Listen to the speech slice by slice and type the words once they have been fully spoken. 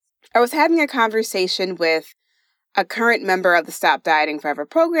I was having a conversation with a current member of the Stop Dieting Forever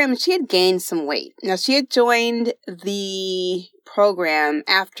program, and she had gained some weight. Now, she had joined the program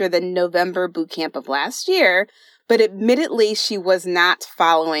after the November boot camp of last year, but admittedly, she was not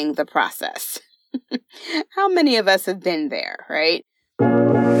following the process. How many of us have been there, right?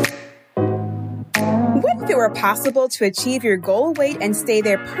 What if it were possible to achieve your goal weight and stay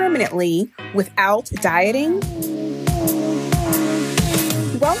there permanently without dieting?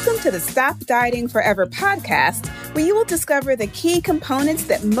 Welcome to the Stop Dieting Forever podcast, where you will discover the key components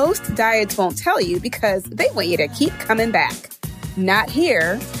that most diets won't tell you because they want you to keep coming back. Not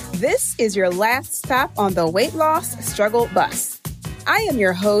here. This is your last stop on the weight loss struggle bus. I am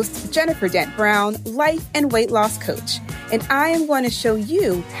your host, Jennifer Dent Brown, life and weight loss coach, and I am going to show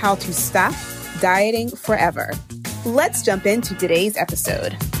you how to stop dieting forever. Let's jump into today's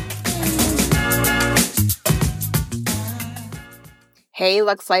episode. Hey,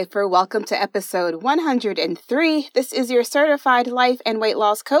 Lux Lifer, welcome to episode 103. This is your certified life and weight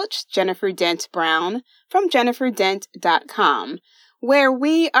loss coach, Jennifer Dent Brown, from jenniferdent.com, where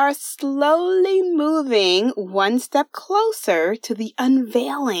we are slowly moving one step closer to the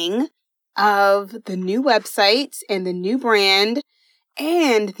unveiling of the new website and the new brand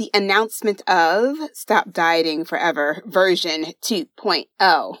and the announcement of Stop Dieting Forever version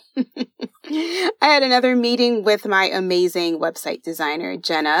 2.0. I had another meeting with my amazing website designer,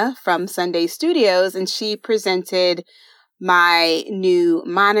 Jenna from Sunday Studios, and she presented my new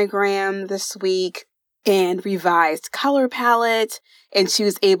monogram this week and revised color palette. And she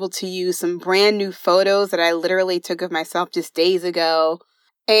was able to use some brand new photos that I literally took of myself just days ago.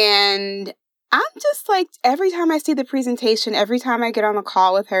 And I'm just like, every time I see the presentation, every time I get on a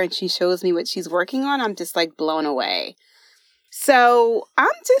call with her and she shows me what she's working on, I'm just like blown away. So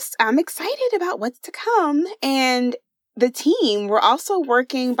I'm excited about what's to come. And the team, we're also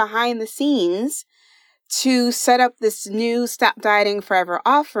working behind the scenes to set up this new Stop Dieting Forever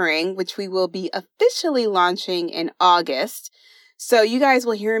offering, which we will be officially launching in August. So you guys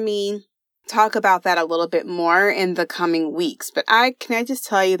will hear me talk about that a little bit more in the coming weeks. But can I just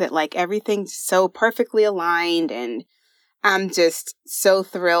tell you that like everything's so perfectly aligned, and I'm just so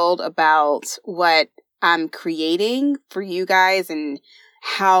thrilled about what I'm creating for you guys and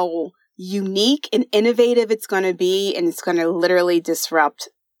how unique and innovative it's going to be. And it's going to literally disrupt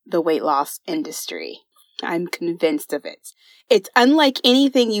the weight loss industry. I'm convinced of it. It's unlike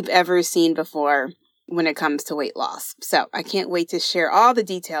anything you've ever seen before when it comes to weight loss. So I can't wait to share all the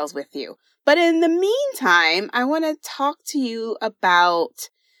details with you. But in the meantime, I want to talk to you about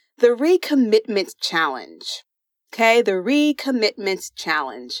the Recommitment Challenge. Okay, the Recommitment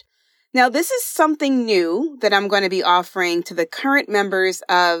Challenge. Now, this is something new that I'm going to be offering to the current members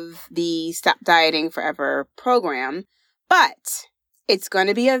of the Stop Dieting Forever program, but it's going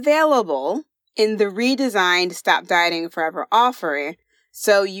to be available in the redesigned Stop Dieting Forever offer,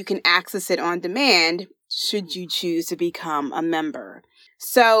 so you can access it on demand should you choose to become a member.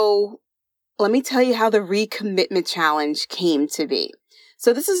 So let me tell you how the Recommitment Challenge came to be.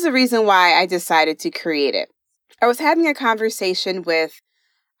 So this is the reason why I decided to create it. I was having a conversation with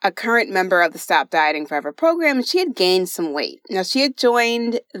a current member of the Stop Dieting Forever program, and she had gained some weight. Now, she had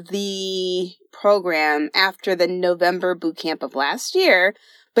joined the program after the November boot camp of last year,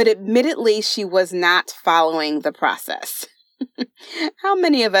 but admittedly, she was not following the process. How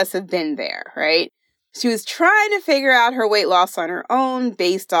many of us have been there, right? She was trying to figure out her weight loss on her own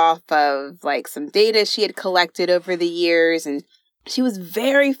based off of like some data she had collected over the years. And she was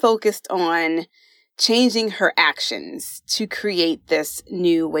very focused on changing her actions to create this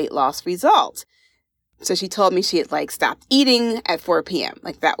new weight loss result. So she told me she had like stopped eating at 4 p.m.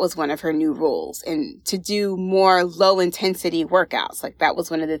 Like that was one of her new rules, and to do more low intensity workouts. Like that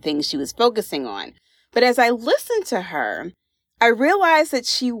was one of the things she was focusing on. But as I listened to her, I realized that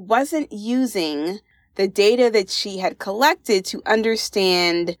she wasn't using the data that she had collected to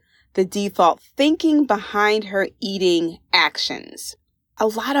understand the default thinking behind her eating actions. A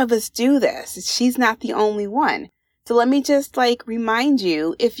lot of us do this. She's not the only one. So let me just like remind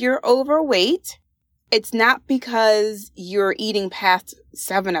you, if you're overweight, it's not because you're eating past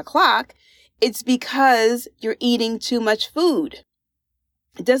 7 o'clock. It's because you're eating too much food.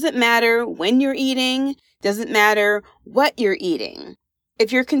 It doesn't matter when you're eating. Doesn't matter what you're eating.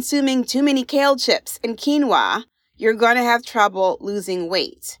 If you're consuming too many kale chips and quinoa, you're going to have trouble losing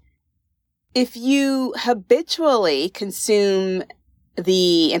weight. If you habitually consume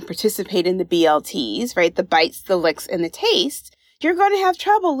and participate in the BLTs, right, the bites, the licks, and the taste, you're going to have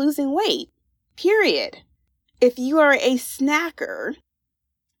trouble losing weight, period. If you are a snacker,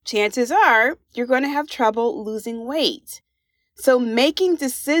 chances are you're going to have trouble losing weight. So making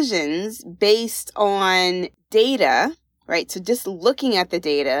decisions based on data, right? So just looking at the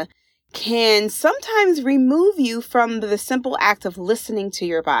data can sometimes remove you from the simple act of listening to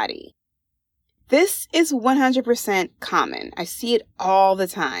your body. This is 100% common. I see it all the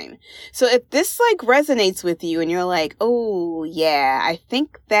time. So if this resonates with you and you're like, oh yeah, I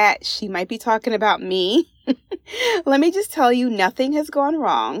think that she might be talking about me. Let me just tell you, nothing has gone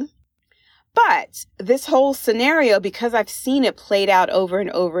wrong. But this whole scenario, because I've seen it played out over and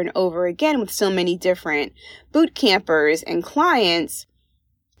over and over again with so many different boot campers and clients,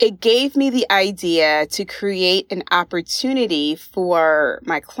 it gave me the idea to create an opportunity for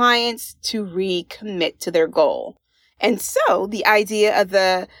my clients to recommit to their goal. And so the idea of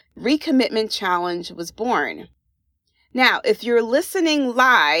the Recommitment Challenge was born. Now, if you're listening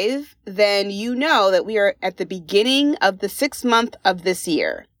live, then you know that we are at the beginning of the 6th month of this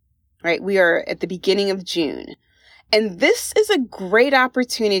year, right? We are at the beginning of June. And this is a great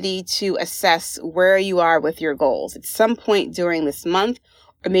opportunity to assess where you are with your goals at some point during this month,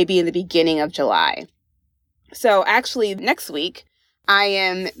 or maybe in the beginning of July. So actually next week, I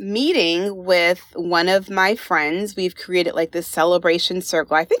am meeting with one of my friends. We've created this celebration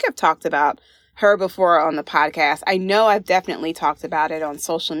circle. I think I've talked about her before on the podcast. I know I've definitely talked about it on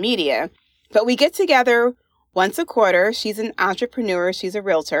social media, but we get together once a quarter. She's an entrepreneur. She's a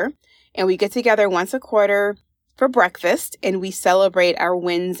realtor, and we get together once a quarter for breakfast, and we celebrate our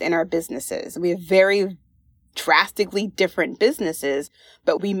wins in our businesses. We have very drastically different businesses,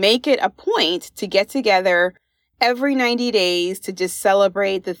 but we make it a point to get together every 90 days to just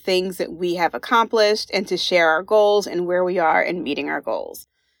celebrate the things that we have accomplished and to share our goals and where we are in meeting our goals.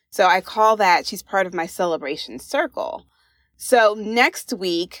 So I call that, she's part of my celebration circle. So next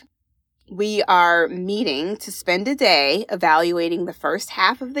week, we are meeting to spend a day evaluating the first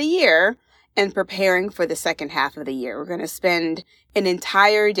half of the year and preparing for the second half of the year. We're going to spend an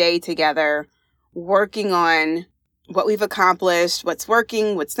entire day together working on what we've accomplished, what's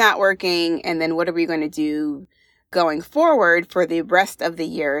working, what's not working, and then what are we going to do going forward for the rest of the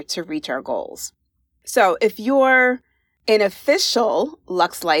year to reach our goals. So if you're an official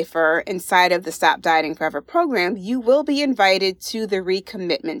Lux Lifer inside of the Stop Dieting Forever program, you will be invited to the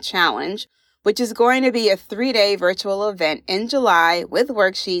Recommitment Challenge, which is going to be a 3-day virtual event in July with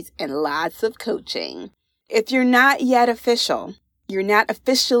worksheets and lots of coaching. If you're not yet official, you're not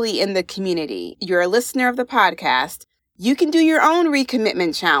officially in the community, you're a listener of the podcast, you can do your own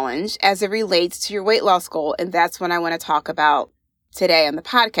recommitment challenge as it relates to your weight loss goal. And that's what I want to talk about today on the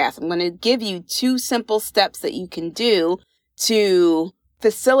podcast. I'm going to give you 2 simple steps that you can do to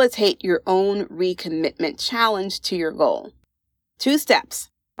facilitate your own recommitment challenge to your goal. 2 steps.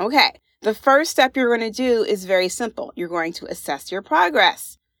 Okay. The first step you're going to do is very simple. You're going to assess your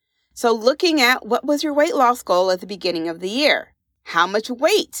progress. So looking at what was your weight loss goal at the beginning of the year? How much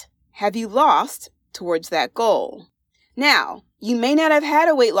weight have you lost towards that goal? Now, you may not have had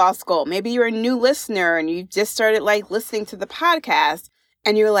a weight loss goal. Maybe you're a new listener and you just started listening to the podcast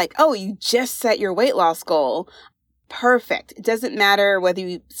and you're like, oh, you just set your weight loss goal. Perfect. It doesn't matter whether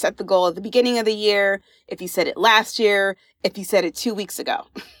you set the goal at the beginning of the year, if you set it last year, if you set it 2 weeks ago,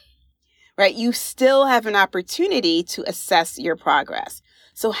 right? You still have an opportunity to assess your progress.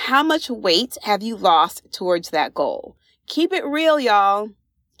 So how much weight have you lost towards that goal? Keep it real, y'all.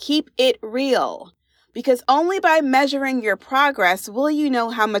 Keep it real. Because only by measuring your progress will you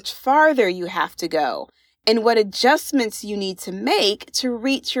know how much farther you have to go and what adjustments you need to make to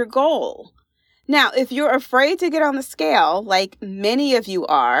reach your goal. Now, if you're afraid to get on the scale, like many of you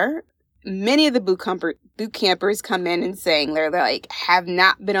are, many of the boot campers come in and saying they're have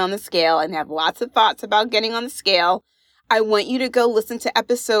not been on the scale and have lots of thoughts about getting on the scale, I want you to go listen to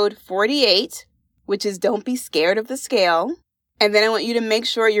episode 48, which is Don't Be Scared of the Scale. And then I want you to make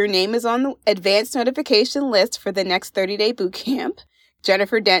sure your name is on the advanced notification list for the next 30-day boot camp,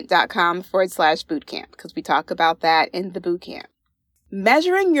 jenniferdent.com/bootcamp, because we talk about that in the boot camp.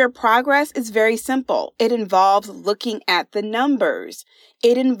 Measuring your progress is very simple. It involves looking at the numbers.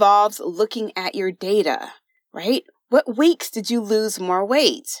 It involves looking at your data, right? What weeks did you lose more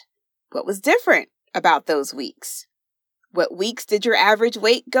weight? What was different about those weeks? What weeks did your average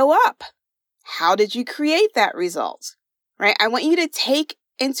weight go up? How did you create that result? Right? I want you to take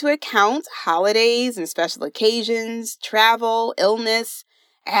into account holidays and special occasions, travel, illness,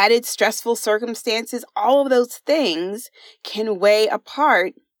 added stressful circumstances. All of those things can weigh a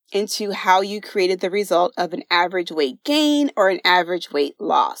part into how you created the result of an average weight gain or an average weight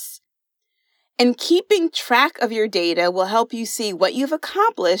loss. And keeping track of your data will help you see what you've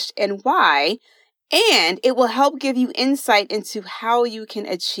accomplished and why, and it will help give you insight into how you can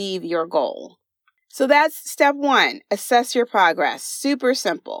achieve your goal. So that's step 1, assess your progress. Super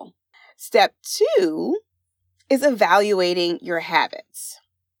simple. Step 2 is evaluating your habits.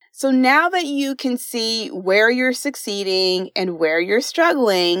 So now that you can see where you're succeeding and where you're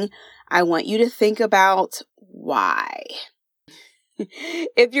struggling, I want you to think about why.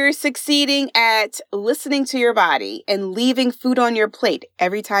 If you're succeeding at listening to your body and leaving food on your plate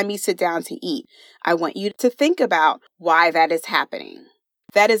every time you sit down to eat, I want you to think about why that is happening.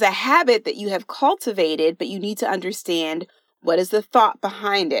 That is a habit that you have cultivated, but you need to understand what is the thought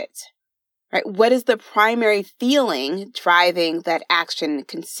behind it, right? What is the primary feeling driving that action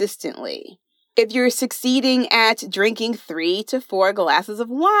consistently? If you're succeeding at drinking 3 to 4 glasses of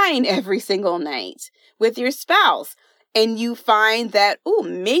wine every single night with your spouse, and you find that,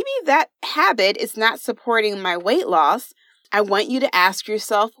 maybe that habit is not supporting my weight loss, I want you to ask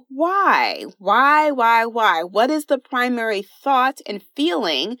yourself, why? Why? What is the primary thought and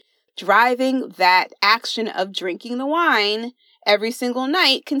feeling driving that action of drinking the wine every single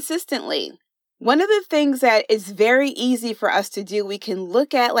night consistently? One of the things that is very easy for us to do, we can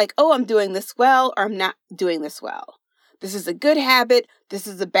look at like, I'm doing this well, or I'm not doing this well. This is a good habit. This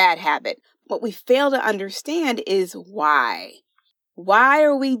is a bad habit. What we fail to understand is why. Why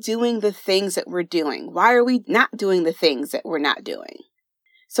are we doing the things that we're doing? Why are we not doing the things that we're not doing?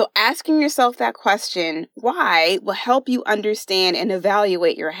 So asking yourself that question, why, will help you understand and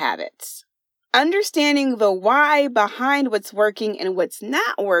evaluate your habits. Understanding the why behind what's working and what's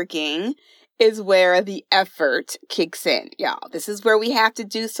not working is where the effort kicks in, y'all. This is where we have to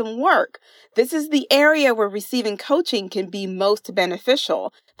do some work. This is the area where receiving coaching can be most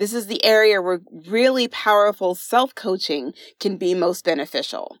beneficial. This is the area where really powerful self-coaching can be most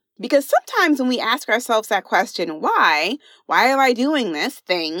beneficial. Because sometimes when we ask ourselves that question, why am I doing this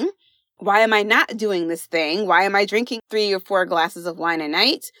thing? Why am I not doing this thing? Why am I drinking 3 or 4 glasses of wine a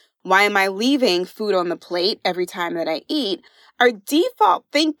night? Why am I leaving food on the plate every time that I eat? Our default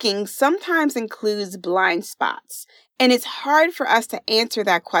thinking sometimes includes blind spots, and it's hard for us to answer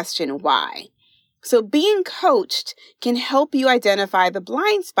that question, why? So being coached can help you identify the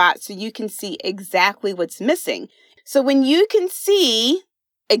blind spots so you can see exactly what's missing. So when you can see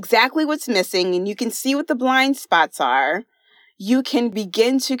exactly what's missing and you can see what the blind spots are, you can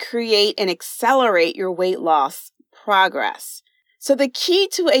begin to create and accelerate your weight loss progress. So the key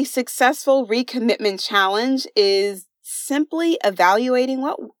to a successful recommitment challenge is simply evaluating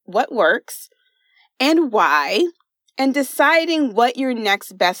what works and why, and deciding what your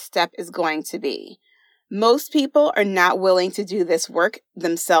next best step is going to be. Most people are not willing to do this work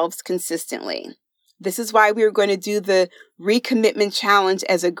themselves consistently. This is why we are going to do the recommitment challenge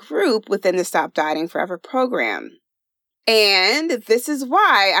as a group within the Stop Dieting Forever program. And this is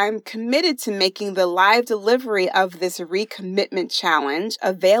why I'm committed to making the live delivery of this recommitment challenge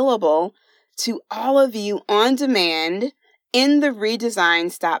available to all of you on demand in the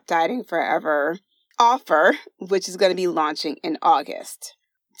redesigned Stop Dieting Forever offer, which is going to be launching in August.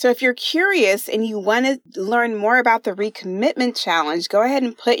 So if you're curious and you want to learn more about the recommitment challenge, go ahead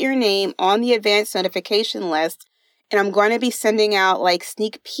and put your name on the advanced notification list. And I'm going to be sending out like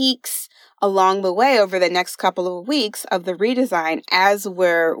sneak peeks along the way over the next couple of weeks of the redesign as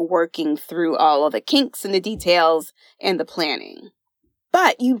we're working through all of the kinks and the details and the planning.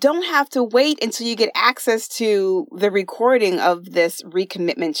 But you don't have to wait until you get access to the recording of this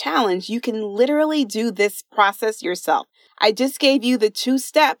recommitment challenge. You can literally do this process yourself. I just gave you the 2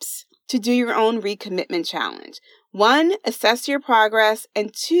 steps to do your own recommitment challenge. 1, assess your progress,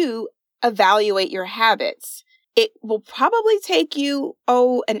 and 2, evaluate your habits. It will probably take you,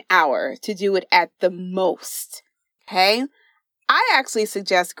 an hour to do it at the most. Okay? I actually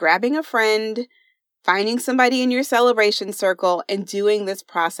suggest grabbing a friend, finding somebody in your celebration circle, and doing this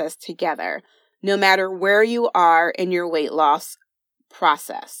process together, no matter where you are in your weight loss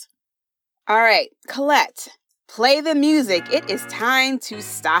process. All right, Colette, play the music. It is time to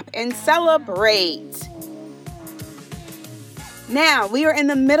stop and celebrate. Now, we are in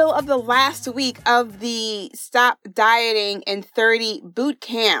the middle of the last week of the Stop Dieting in 30 boot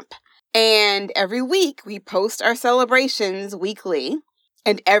camp. And every week we post our celebrations weekly.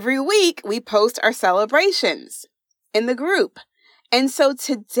 And every week we post our celebrations in the group. And so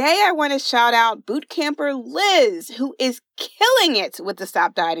today I want to shout out boot camper Liz, who is killing it with the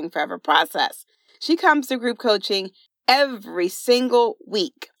Stop Dieting Forever process. She comes to group coaching every single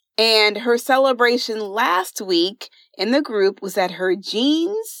week. And her celebration last week in the group was that her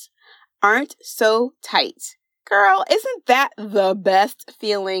jeans aren't so tight. Girl, isn't that the best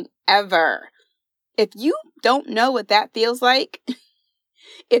feeling ever? If you don't know what that feels like,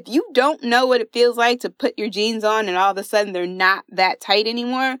 if you don't know what it feels like to put your jeans on and all of a sudden they're not that tight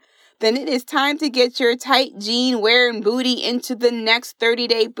anymore, then it is time to get your tight jean wearing booty into the next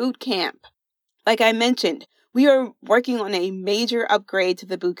 30-day boot camp. Like I mentioned, we are working on a major upgrade to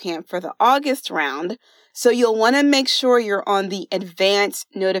the boot camp for the August round, so you'll want to make sure you're on the advanced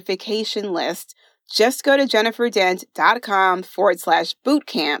notification list. Just go to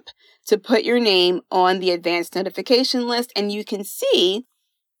jenniferdent.com/bootcamp to put your name on the advanced notification list, and you can see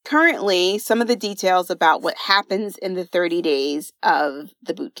currently some of the details about what happens in the 30 days of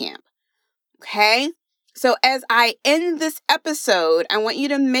the boot camp. Okay? So as I end this episode, I want you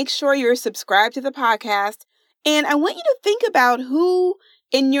to make sure you're subscribed to the podcast, and I want you to think about who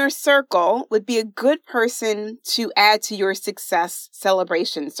in your circle would be a good person to add to your success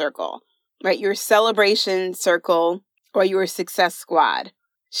celebration circle, right? Your celebration circle or your success squad.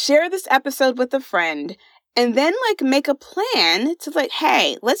 Share this episode with a friend and then make a plan to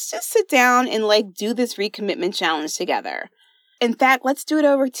hey, let's just sit down and do this recommitment challenge together. In fact, let's do it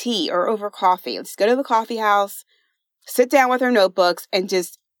over tea or over coffee. Let's go to the coffee house, sit down with our notebooks and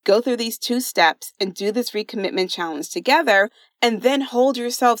just go through these 2 steps and do this recommitment challenge together, and then hold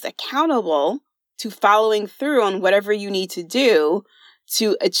yourselves accountable to following through on whatever you need to do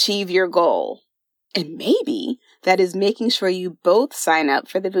to achieve your goal. And maybe that is making sure you both sign up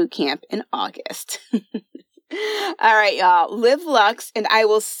for the boot camp in August. All right, y'all. Live Lux, and I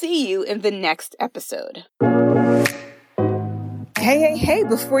will see you in the next episode. Hey,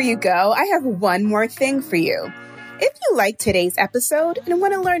 before you go, I have one more thing for you. If you liked today's episode and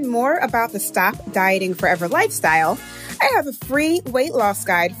want to learn more about the Stop Dieting Forever lifestyle, I have a free weight loss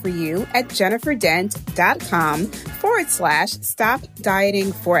guide for you at jenniferdent.com/Stop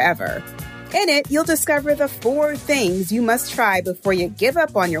Dieting Forever. In it, you'll discover the 4 things you must try before you give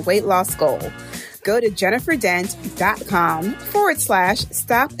up on your weight loss goal. Go to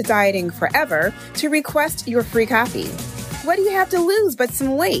jenniferdent.com/Stop Dieting Forever to request your free copy. What do you have to lose but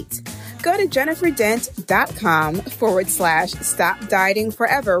some weight? Go to jenniferdent.com/Stop Dieting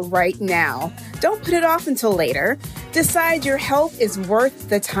Forever right now. Don't put it off until later. Decide your health is worth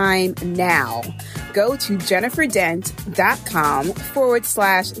the time now. Go to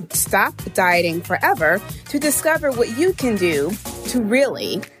jenniferdent.com/Stop Dieting Forever to discover what you can do to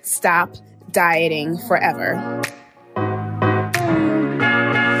really stop dieting forever.